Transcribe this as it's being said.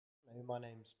my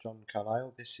name's John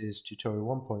Carlisle. This is tutorial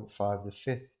 1.5, the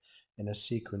fifth in a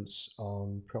sequence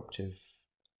on preoperative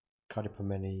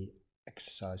cardiopulmonary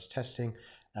exercise testing,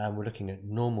 and we're looking at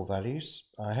normal values.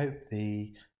 I hope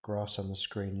the graphs on the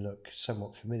screen look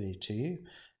somewhat familiar to you.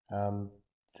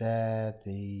 They're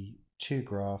the two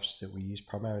graphs that we use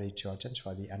primarily to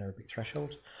identify the anaerobic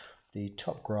threshold. The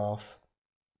top graph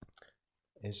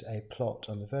is a plot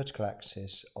on the vertical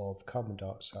axis of carbon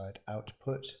dioxide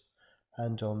output,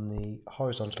 and on the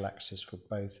horizontal axis for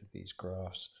both of these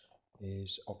graphs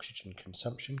is oxygen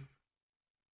consumption.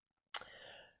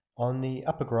 On the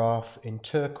upper graph in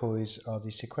turquoise are the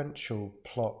sequential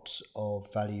plots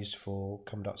of values for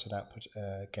carbon dioxide output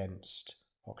against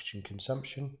oxygen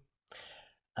consumption,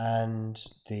 and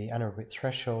the anaerobic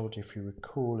threshold, if you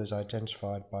recall, is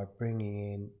identified by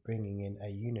bringing in a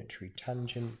unitary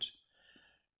tangent,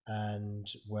 and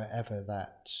wherever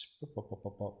that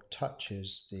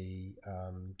touches the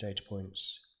data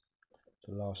points,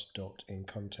 the last dot in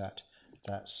contact,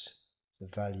 that's the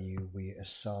value we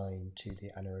assign to the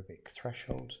anaerobic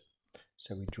threshold.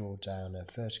 So we draw down a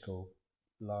vertical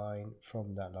line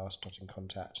from that last dot in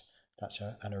contact. That's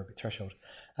our anaerobic threshold,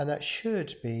 and that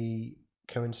should be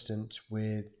coincident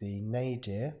with the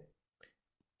nadir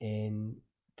in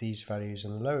these values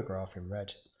in the lower graph in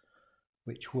red,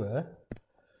 which were,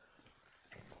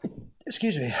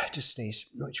 excuse me, just sneeze,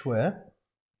 which were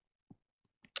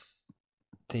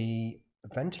the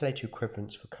ventilator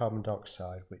equivalents for carbon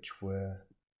dioxide, which were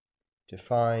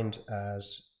defined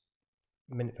as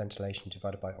minute ventilation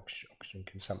divided by oxygen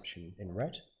consumption in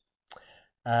red,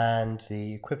 and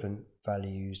the equivalent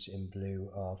values in blue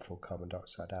are for carbon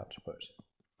dioxide output.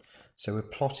 So we're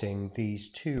plotting these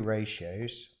two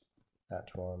ratios, that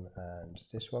one and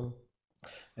this one,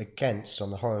 against,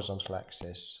 on the horizontal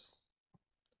axis,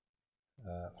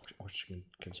 oxygen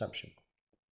consumption.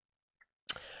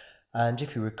 And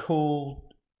if you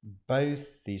recall,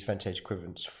 both these ventilator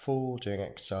equivalents fall during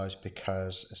exercise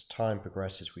because as time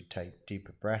progresses we take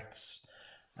deeper breaths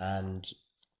and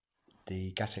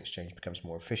the gas exchange becomes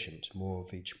more efficient. More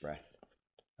of each breath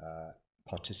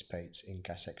participates in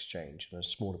gas exchange, and a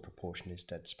smaller proportion is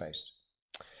dead space.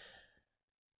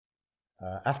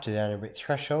 After the anaerobic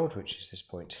threshold, which is this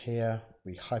point here,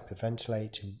 we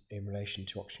hyperventilate in relation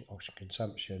to oxygen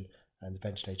consumption, and the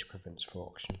ventilator equivalents for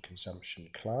oxygen consumption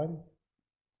climb.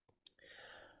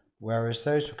 Whereas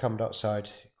those for carbon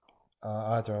dioxide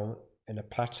are either in a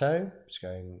plateau, it's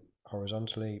going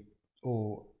horizontally,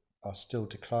 or are still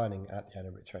declining at the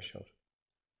anaerobic threshold.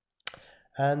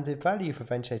 And the value for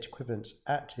ventilator equivalents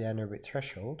at the anaerobic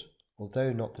threshold,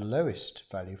 although not the lowest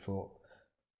value for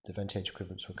the ventilator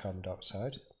equivalents for carbon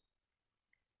dioxide,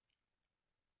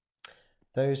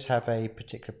 those have a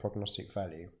particular prognostic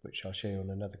value, which I'll show you on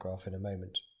another graph in a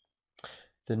moment.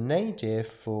 The nadir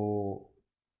for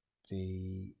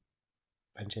the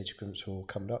ventilator equivalents for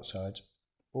carbon dioxide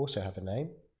also have a name.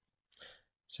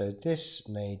 So this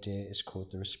nadir is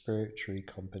called the respiratory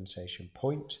compensation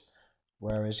point,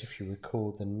 whereas if you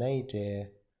recall, the nadir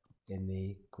in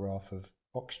the graph of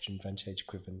oxygen ventilator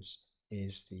equivalents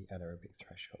is the anaerobic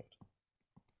threshold.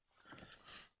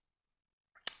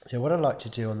 So what I'd like to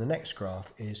do on the next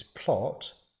graph is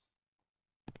plot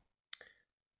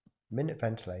minute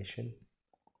ventilation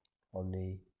on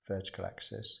the vertical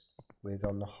axis, with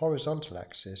on the horizontal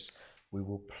axis we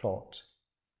will plot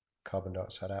carbon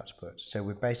dioxide output. So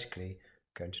we're basically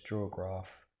going to draw a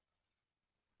graph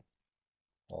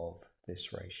of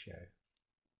this ratio.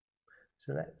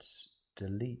 So let's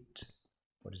delete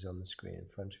what is on the screen in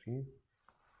front of you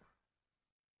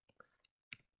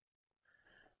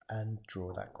and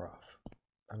draw that graph.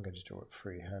 I'm going to draw it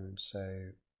freehand, so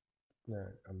no,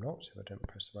 I'm not, if I don't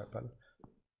press the right button.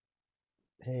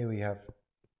 Here we have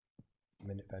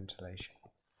minute ventilation,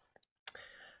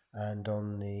 and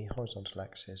on the horizontal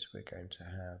axis we're going to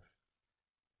have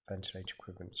ventilator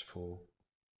equivalents for,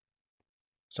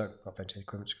 so not ventilator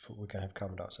equivalents, we're going to have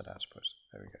carbon dioxide output.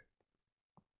 There we go.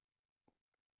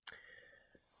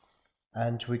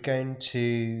 And we're going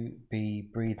to be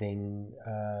breathing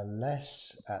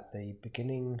less at the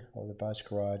beginning of the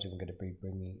bicycle ride, and we're going to be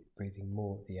breathing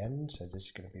more at the end. So this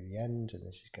is going to be the end, and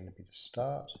this is going to be the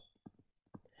start.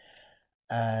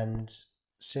 And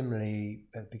similarly,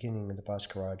 at the beginning of the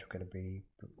bicycle ride, we're going to be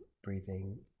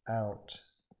breathing out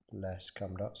less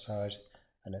carbon dioxide,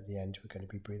 and at the end, we're going to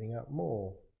be breathing out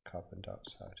more carbon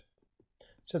dioxide.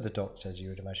 So the dots, as you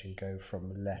would imagine, go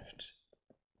from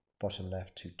bottom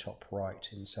left to top right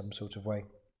in some sort of way.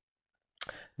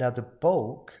 Now the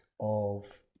bulk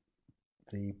of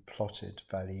the plotted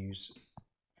values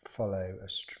fall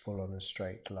on a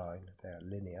straight line, they are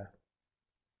linear,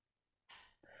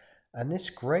 And this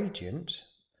gradient,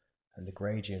 and the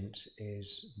gradient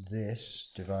is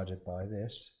this divided by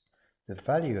this, the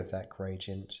value of that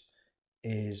gradient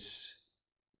is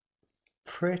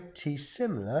pretty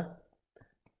similar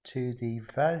to the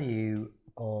value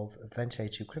of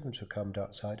ventilated equivalent of carbon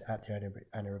dioxide at the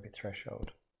anaerobic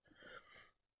threshold.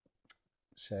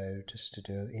 So just to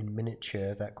do in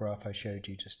miniature that graph I showed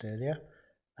you just earlier,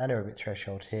 anaerobic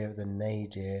threshold here, the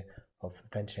nadir of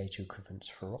ventilated equivalents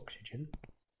for oxygen.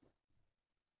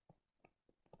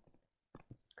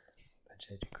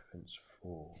 Ventilated equivalents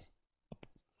for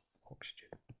oxygen.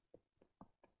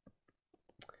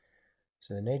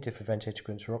 So the nadir for ventilated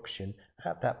equivalents for oxygen,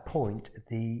 at that point,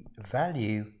 the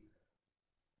value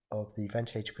of the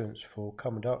ventilated equivalents for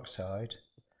carbon dioxide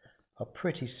are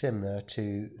pretty similar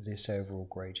to this overall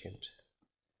gradient.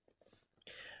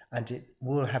 And it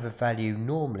will have a value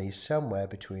normally somewhere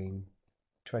between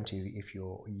 20 if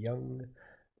you're young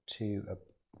to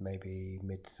maybe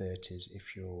mid-30s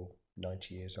if you're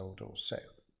 90 years old or so.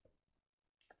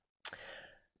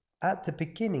 At the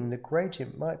beginning, the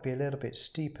gradient might be a little bit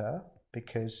steeper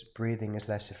because breathing is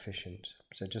less efficient.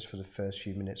 So just for the first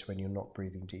few minutes when you're not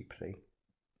breathing deeply.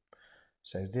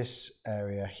 So this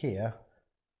area here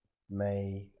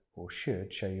may or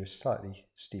should show you a slightly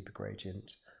steeper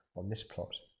gradient on this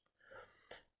plot.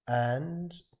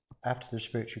 And after the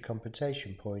respiratory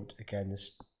compensation point, again,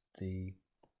 the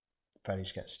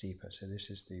values get steeper. So this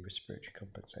is the respiratory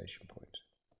compensation point.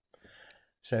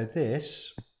 So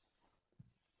this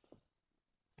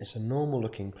is a normal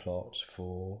looking plot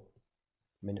for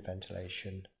minute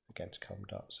ventilation against carbon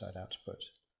dioxide output.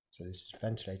 So this is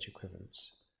ventilator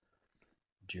equivalents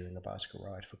during a bicycle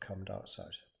ride for carbon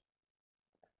dioxide.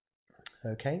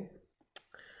 Okay,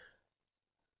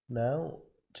 now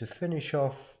to finish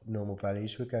off normal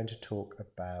values, we're going to talk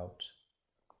about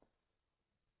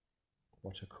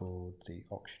what are called the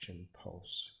oxygen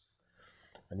pulse.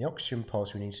 And the oxygen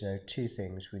pulse, we need to know two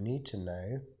things. We need to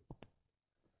know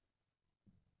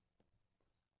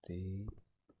the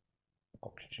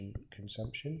oxygen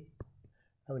consumption,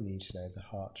 and we need to know the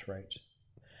heart rate.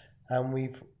 And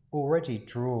we've already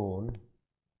drawn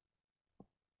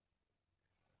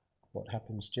what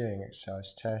happens during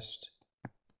exercise test,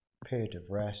 period of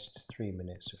rest, 3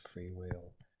 minutes of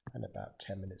freewheel, and about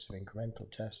 10 minutes of incremental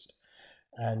test.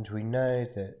 And we know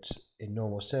that in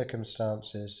normal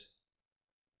circumstances,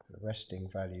 the resting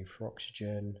value for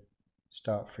oxygen,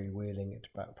 start freewheeling at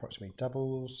about approximately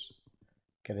doubles,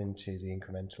 get into the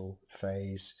incremental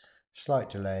phase, slight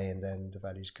delay, and then the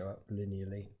values go up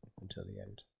linearly until the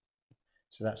end.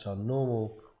 So that's our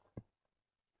normal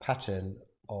pattern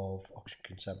of oxygen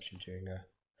consumption during an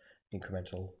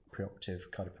incremental preoperative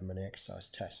cardiopulmonary exercise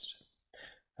test.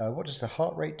 What does the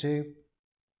heart rate do?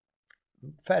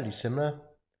 Fairly similar,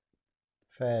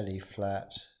 fairly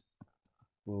flat,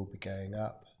 will be going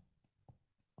up,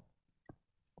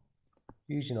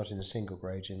 usually not in a single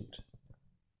gradient.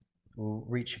 Will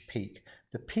reach a peak.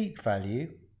 The peak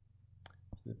value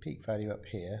up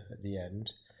here at the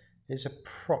end is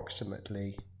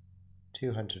approximately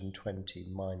 220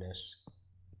 minus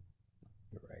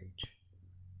your age.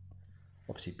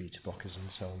 Obviously beta blockers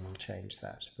and so on will change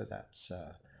that, but that's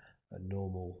a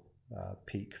normal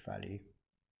peak value.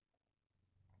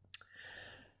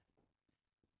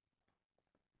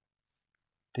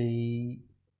 The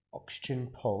oxygen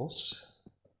pulse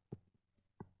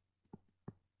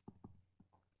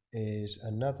is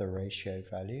another ratio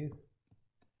value,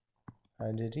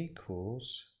 and it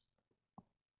equals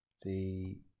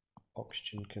the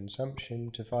oxygen consumption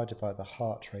divided by the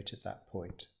heart rate at that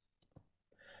point.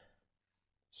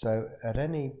 So at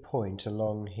any point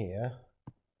along here,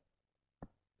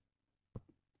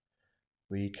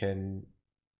 we can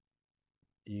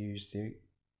use the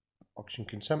oxygen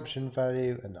consumption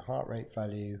value and the heart rate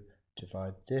value,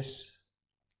 divide this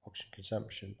oxygen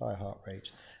consumption by heart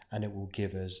rate, and it will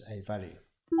give us a value.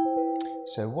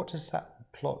 So what does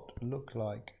that plot look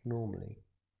like normally?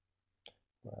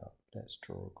 Well, let's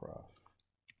draw a graph.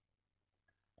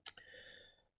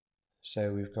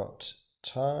 So we've got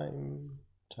time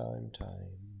along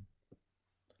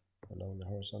the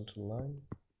horizontal line,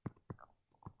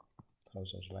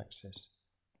 horizontal axis,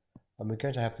 and we're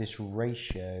going to have this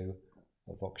ratio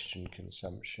of oxygen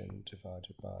consumption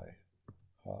divided by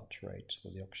heart rate,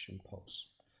 or the oxygen pulse.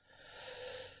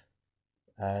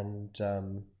 And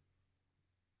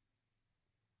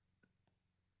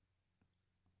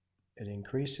it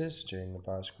increases during the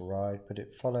bicycle ride, but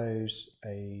it follows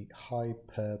a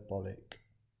hyperbolic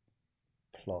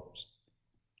plot.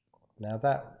 Now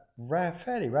that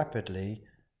fairly rapidly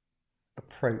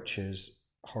approaches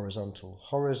horizontal.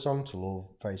 Horizontal, or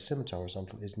very similar to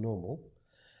horizontal, is normal,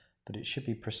 but it should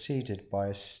be preceded by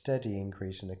a steady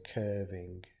increase in a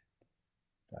curving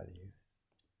value.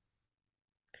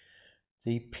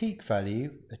 The peak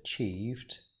value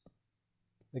achieved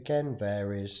again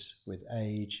varies with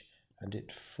age, and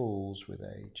it falls with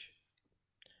age.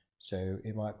 So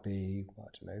it might be, I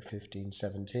don't know, 15,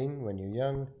 17 when you're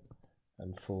young,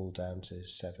 and fall down to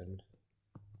 7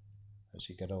 as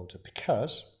you get older,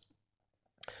 because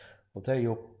although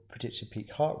your predicted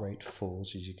peak heart rate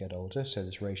falls as you get older, so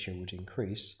this ratio would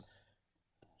increase,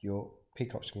 your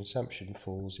peak oxygen consumption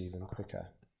falls even quicker.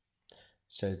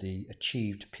 So the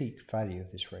achieved peak value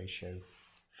of this ratio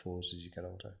falls as you get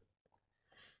older.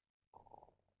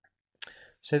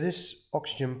 So this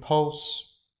oxygen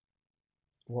pulse,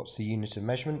 what's the unit of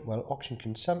measurement? Well, oxygen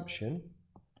consumption,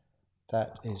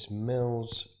 that is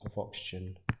mils of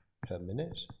oxygen per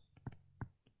minute.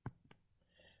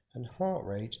 And heart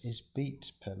rate is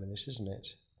beats per minute, isn't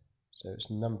it? So it's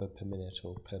number per minute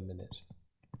or per minute.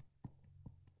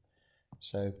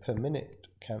 So per minute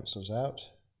cancels out,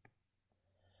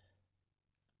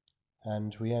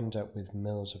 and we end up with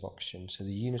mils of oxygen. So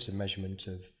the unit of measurement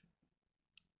of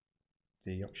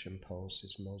the oxygen pulse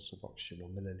is moles of oxygen, or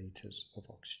milliliters of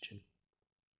oxygen.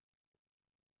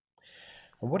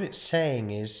 And what it's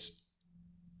saying is,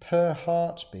 per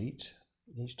heartbeat,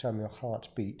 each time your heart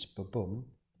beats, ba-boom,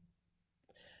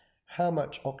 how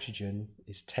much oxygen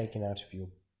is taken out of your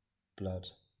blood.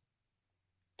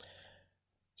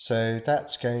 So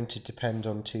that's going to depend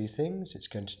on two things. It's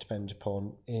going to depend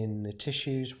upon, in the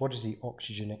tissues, what is the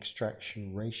oxygen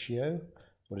extraction ratio?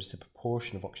 What is the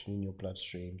proportion of oxygen in your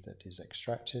bloodstream that is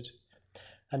extracted?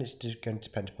 And it's going to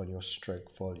depend upon your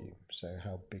stroke volume. So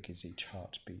how big is each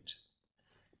heartbeat?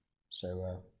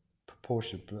 So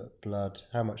proportion of blood,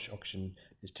 how much oxygen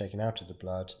is taken out of the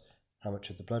blood, how much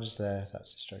of the blood is there,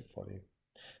 that's the stroke volume.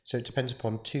 So it depends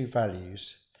upon two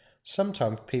values.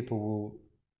 Sometimes people will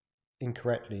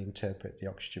incorrectly interpret the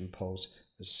oxygen pulse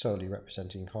as solely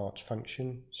representing heart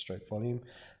function, stroke volume,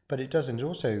 but it doesn't. It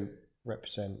also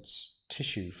represents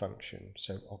tissue function,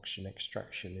 so oxygen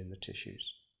extraction in the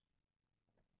tissues.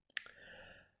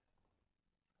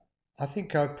 I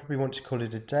think I probably want to call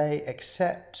it a day,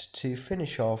 except to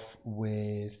finish off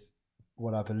with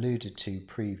what I've alluded to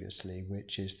previously,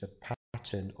 which is the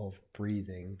pattern of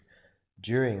breathing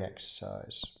during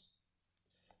exercise.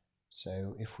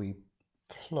 So if we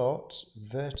plot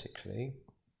vertically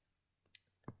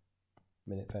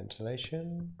minute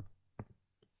ventilation,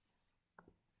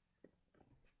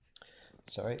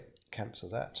 sorry, cancel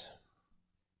that.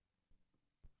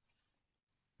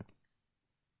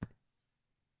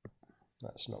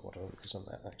 That's not what I want, is on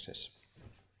that axis.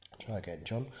 Try again,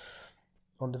 John.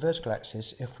 On the vertical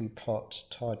axis, if we plot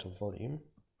tidal volume,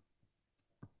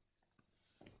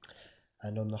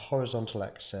 and on the horizontal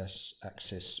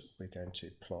axis we're going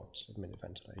to plot minute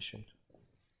ventilation.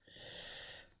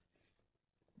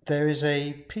 There is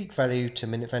a peak value to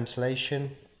minute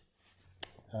ventilation.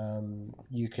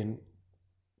 You can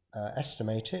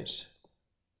estimate it.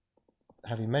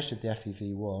 Having measured the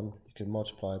FEV1, you can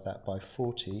multiply that by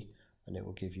 40 and it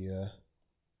will give you a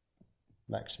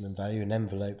maximum value, an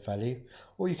envelope value,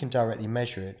 or you can directly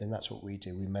measure it, and that's what we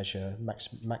do. We measure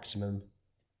maximum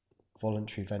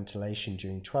voluntary ventilation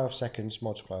during 12 seconds,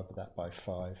 multiply that by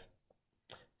 5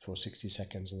 for 60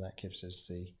 seconds, and that gives us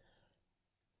the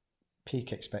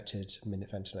peak expected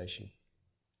minute ventilation.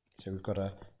 So we've got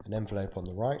an envelope on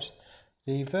the right.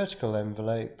 The vertical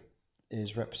envelope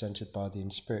is represented by the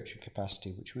inspiratory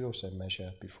capacity, which we also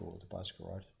measure before the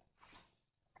bicycle ride.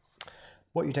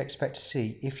 What you'd expect to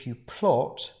see if you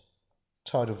plot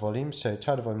tidal volume, so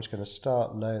tidal volume is going to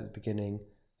start low at the beginning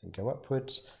and go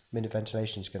upwards. Minute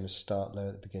ventilation is going to start low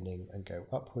at the beginning and go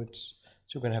upwards.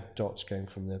 So we're going to have dots going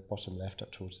from the bottom left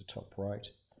up towards the top right.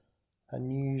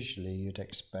 And usually you'd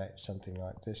expect something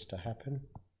like this to happen.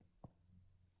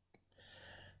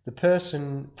 The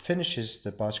person finishes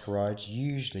the bicycle ride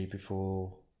usually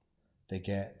before they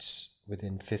get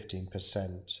within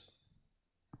 15%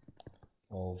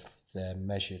 of their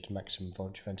measured maximum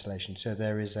voluntary ventilation. So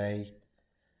there is a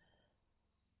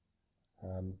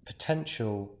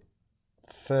potential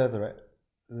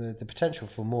the potential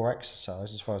for more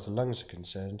exercise as far as the lungs are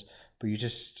concerned, but you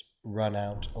just run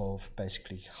out of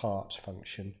basically heart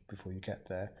function before you get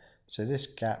there. So this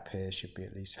gap here should be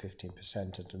at least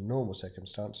 15% under normal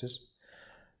circumstances.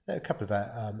 There are a couple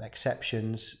of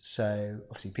exceptions. So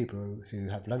obviously people who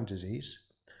have lung disease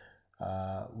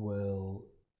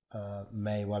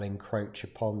may well encroach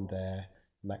upon their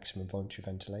maximum voluntary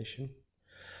ventilation.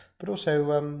 But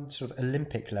also sort of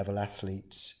Olympic level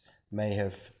athletes may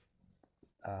have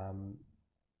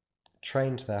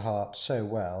trained their heart so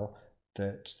well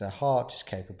that the heart is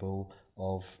capable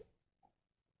of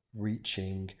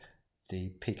reaching the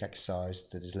peak exercise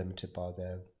that is limited by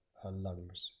their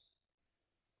lungs.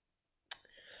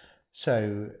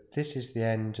 So this is the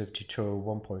end of tutorial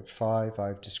 1.5.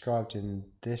 I've described in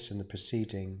this and the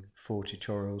preceding 4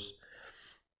 tutorials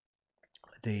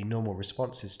the normal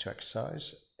responses to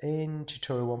exercise. In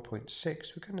tutorial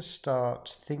 1.6, we're going to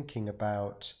start thinking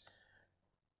about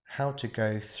how to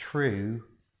go through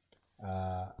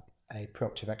a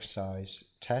preoperative exercise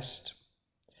test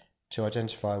to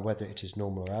identify whether it is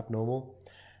normal or abnormal,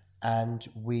 and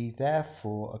we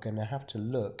therefore are going to have to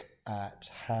look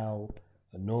at how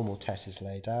a normal test is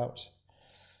laid out.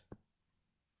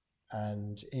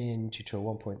 And in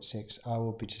tutorial 1.6 I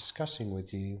will be discussing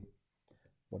with you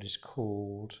what is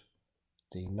called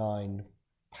the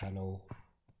 9-panel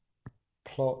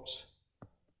plot.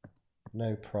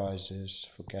 No prizes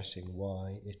for guessing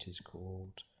why it is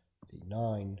called the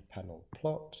 9-panel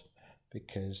plot,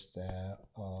 because there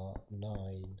are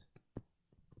 9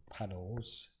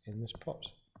 panels in this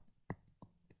plot.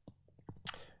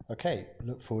 Okay,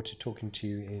 look forward to talking to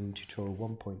you in tutorial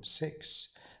 1.6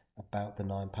 about the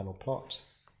 9-panel plot.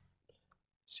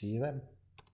 See you then.